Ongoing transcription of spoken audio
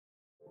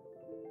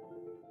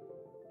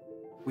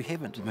We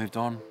haven't moved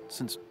on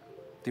since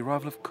the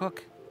arrival of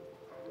Cook.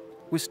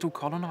 We're still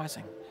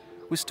colonising.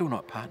 We're still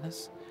not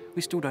partners.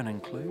 We still don't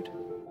include.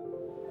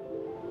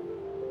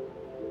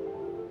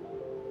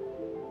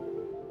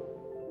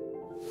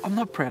 I'm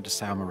not proud to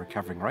say I'm a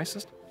recovering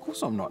racist. Of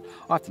course I'm not.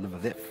 I have to live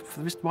with that for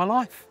the rest of my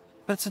life.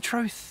 But it's the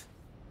truth.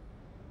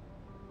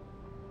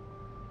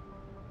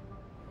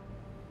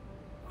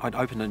 I'd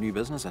opened a new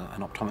business, an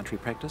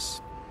optometry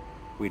practice.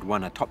 We'd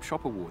won a Top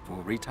Shop Award for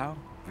retail.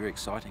 Very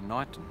exciting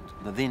night.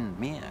 And the then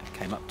mayor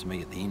came up to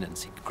me at the end and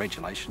said,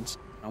 "Congratulations.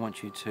 I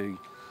want you to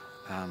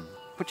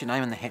put your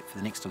name in the hat for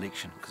the next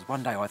election, because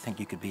one day I think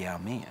you could be our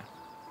mayor."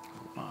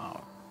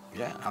 Oh,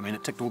 yeah, I mean,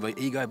 it ticked all the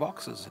ego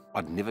boxes.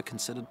 I'd never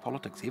considered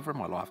politics ever in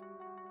my life.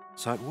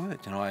 So it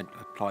worked, and I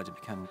applied to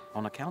become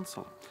on a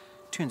council.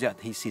 Turns out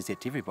he says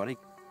that to everybody.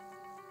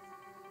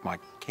 My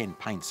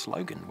campaign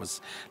slogan was,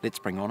 "Let's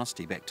bring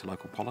honesty back to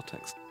local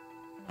politics."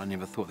 I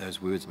never thought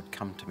those words would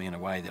come to me in a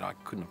way that I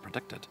couldn't have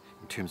predicted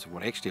in terms of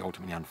what actually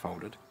ultimately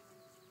unfolded.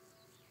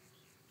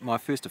 My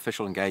first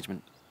official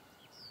engagement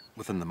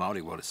within the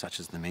Māori world, such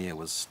as the mayor,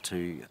 was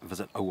to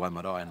visit Auai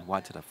Marae in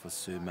Waitara for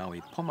Sir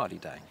Maui Pomari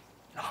Day.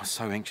 I was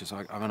so anxious.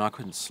 I mean, I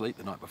couldn't sleep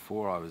the night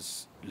before. I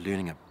was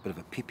learning a bit of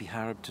a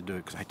pepihara to do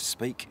because I had to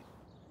speak.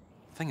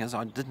 The thing is,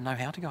 I didn't know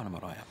how to go on a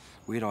marae.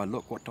 Where do I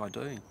look? What do I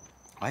do?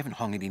 I haven't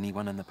hongered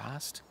anyone in the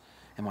past.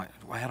 How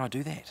do I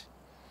do that?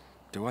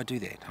 Do I do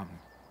that?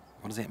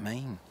 What does that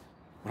mean?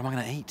 What am I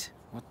going to eat?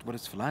 What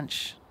is for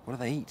lunch? What do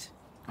they eat?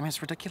 I mean,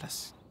 it's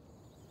ridiculous.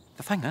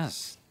 The thing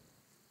is,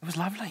 it was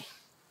lovely.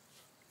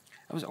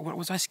 What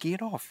was I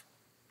scared of?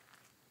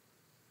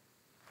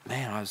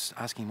 Man, I was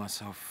asking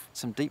myself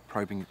some deep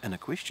probing inner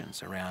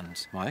questions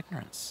around my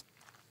ignorance.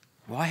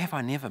 Why have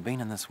I never been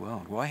in this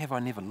world? Why have I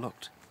never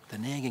looked? The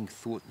nagging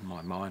thought in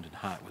my mind and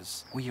heart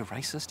was, were you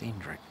racist,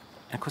 Andrew?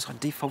 And of course I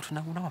default to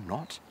no, well, no, I'm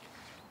not.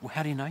 Well,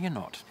 how do you know you're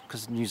not?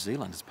 Because New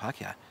Zealand is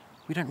Pākehā.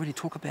 We don't really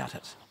talk about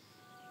it.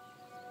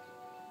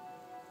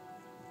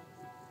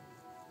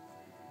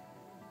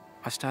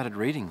 I started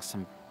reading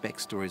some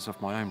backstories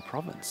of my own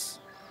province,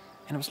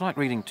 and it was like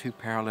reading two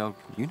parallel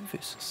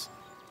universes.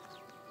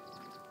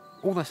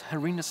 All the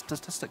horrendous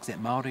statistics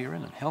that Māori are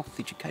in health,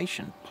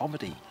 education,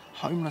 poverty,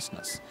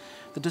 homelessness,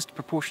 the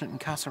disproportionate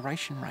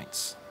incarceration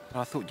rates. And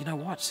I thought, you know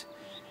what?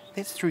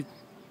 That's through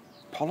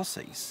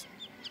policies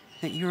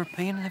that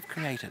Europeans have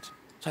created.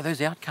 So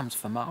those outcomes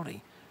for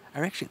Māori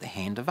are actually at the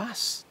hand of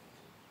us.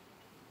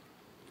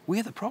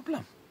 We're the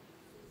problem.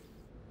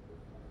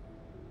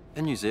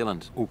 In New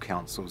Zealand, all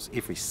councils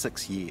every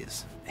 6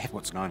 years have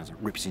what's known as a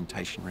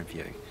representation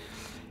review.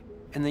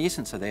 And the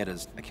essence of that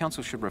is a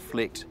council should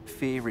reflect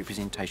fair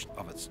representation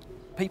of its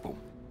people.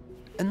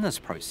 In this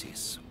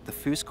process, the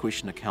first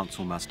question a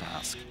council must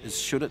ask is,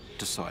 should it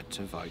decide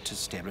to vote to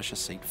establish a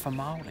seat for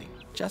Māori?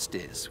 Just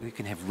as we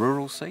can have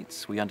rural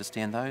seats, we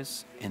understand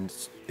those, and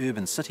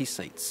urban city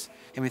seats.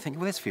 And we think,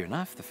 well, that's fair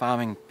enough. The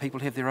farming people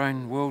have their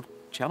own world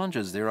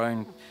challenges, their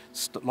own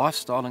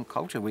lifestyle and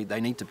culture. They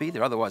need to be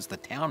there, otherwise the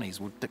townies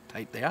will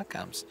dictate the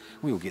outcomes.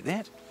 We all get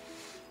that.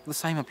 The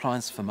same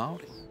applies for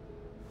Māori,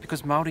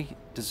 because Māori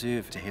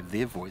deserve to have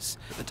their voice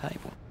at the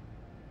table.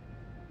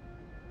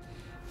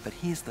 But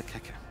here's the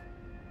kicker.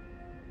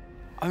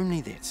 Only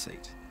that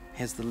seat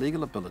has the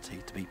legal ability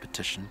to be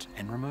petitioned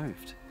and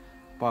removed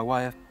by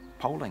way of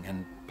polling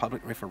and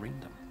public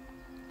referendum.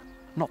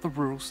 Not the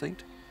rural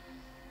seat,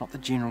 not the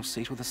general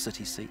seat or the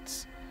city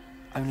seats,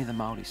 only the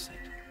Māori seat.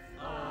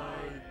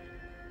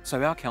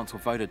 So our council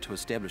voted to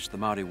establish the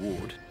Māori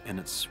ward in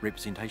its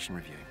representation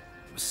review.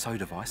 It was so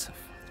divisive.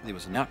 There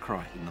was an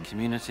outcry in the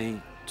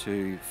community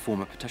to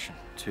form a petition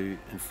to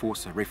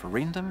enforce a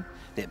referendum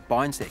that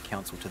binds that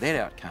council to that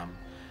outcome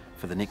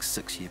for the next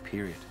 6-year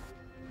period.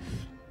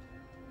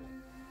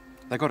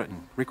 They got it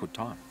in record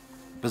time.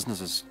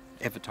 Businesses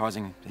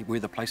advertising, we're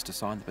the place to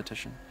sign the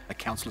petition. A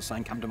councillor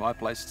saying, come to my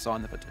place to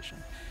sign the petition.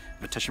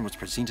 The petition was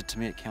presented to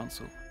me at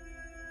council.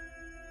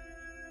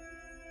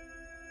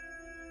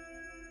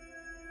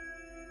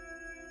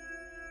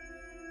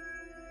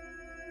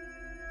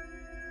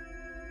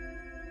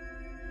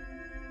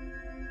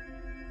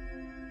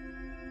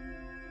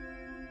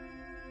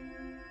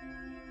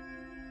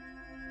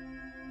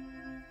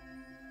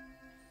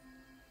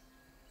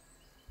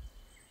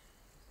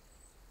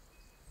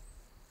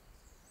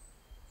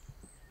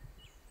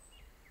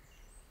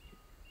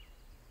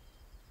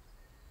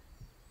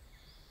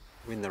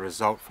 When the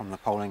result from the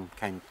polling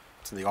came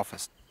to the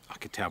office, I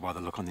could tell by the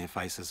look on their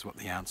faces what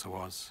the answer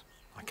was.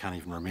 I can't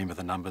even remember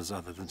the numbers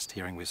other than just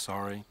hearing we're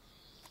sorry.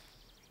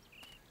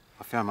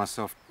 I found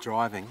myself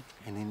driving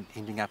and then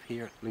ending up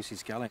here at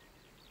Lucy's Gully.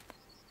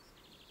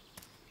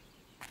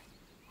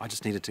 I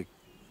just needed to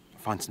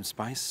find some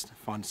space,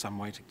 find some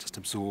way to just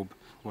absorb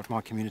what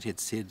my community had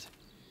said.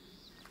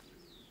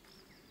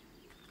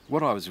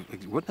 What I was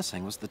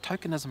witnessing was the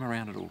tokenism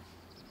around it all.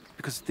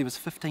 Because there was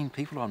 15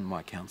 people on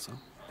my council,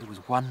 there was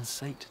one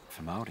seat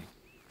for Māori.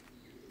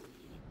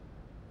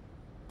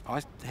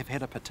 I have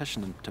had a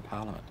petition to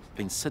Parliament,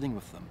 been sitting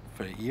with them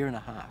for 1.5 years,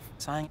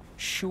 saying,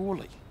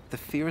 surely The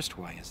fairest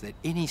way is that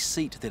any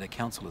seat that a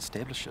council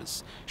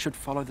establishes should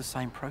follow the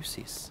same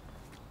process.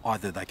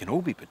 Either they can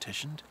all be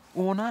petitioned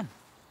or none.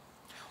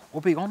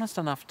 Or be honest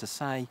enough to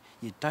say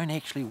you don't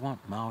actually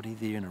want Māori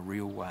there in a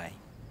real way.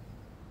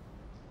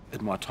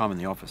 In my time in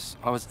the office,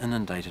 I was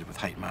inundated with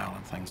hate mail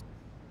and things.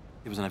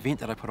 There was an event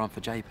that I put on for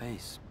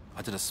JPs.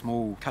 I did a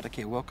small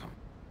karakia welcome.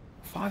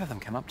 5 of them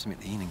come up to me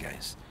at the end and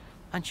goes,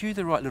 "Aren't you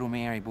the right little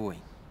Māori boy?"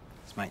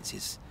 His mate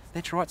says,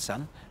 "That's right,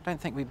 son.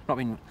 Don't think we've not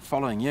been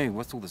following you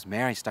with all this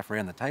Māori stuff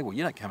around the table.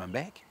 You're not coming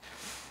back.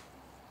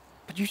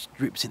 But you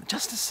represent the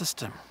justice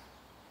system.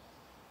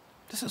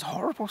 This is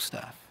horrible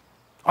stuff.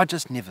 I'd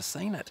just never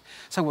seen it.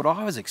 So what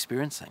I was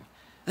experiencing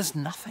is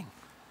nothing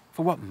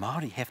for what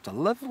Māori have to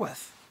live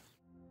with."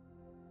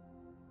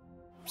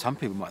 Some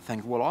people might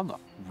think, well, I'm not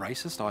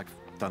racist. I've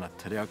done a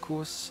te reo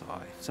course.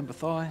 I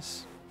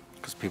sympathise.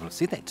 Because people have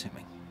said that to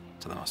me.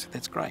 So then I said,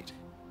 that's great.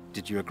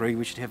 Did you agree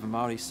we should have a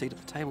Māori seat at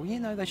the table? Yeah,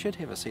 no, they should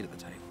have a seat at the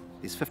table.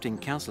 There's 15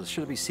 councillors.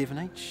 Should it be 7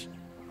 each?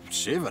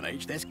 7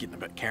 each? That's getting a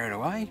bit carried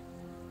away.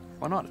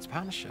 Why not? It's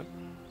partnership.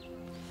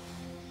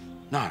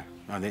 No,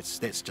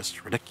 that's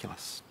just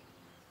ridiculous.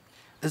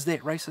 Is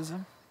that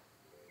racism?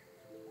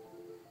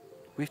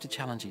 We have to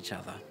challenge each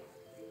other.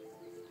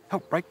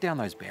 Help break down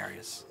those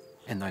barriers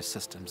and those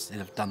systems that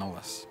have done all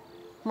this.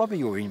 Lobby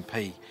your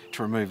MP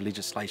to remove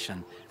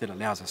legislation that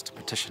allows us to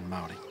petition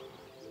Māori.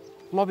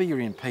 Lobby your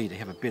MP to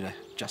have a better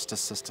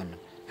justice system,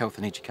 health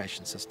and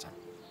education system.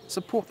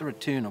 Support the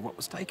return of what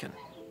was taken.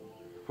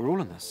 We're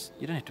all in this.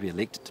 You don't have to be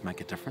elected to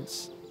make a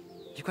difference.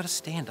 You've got to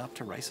stand up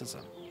to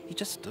racism. You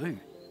just do.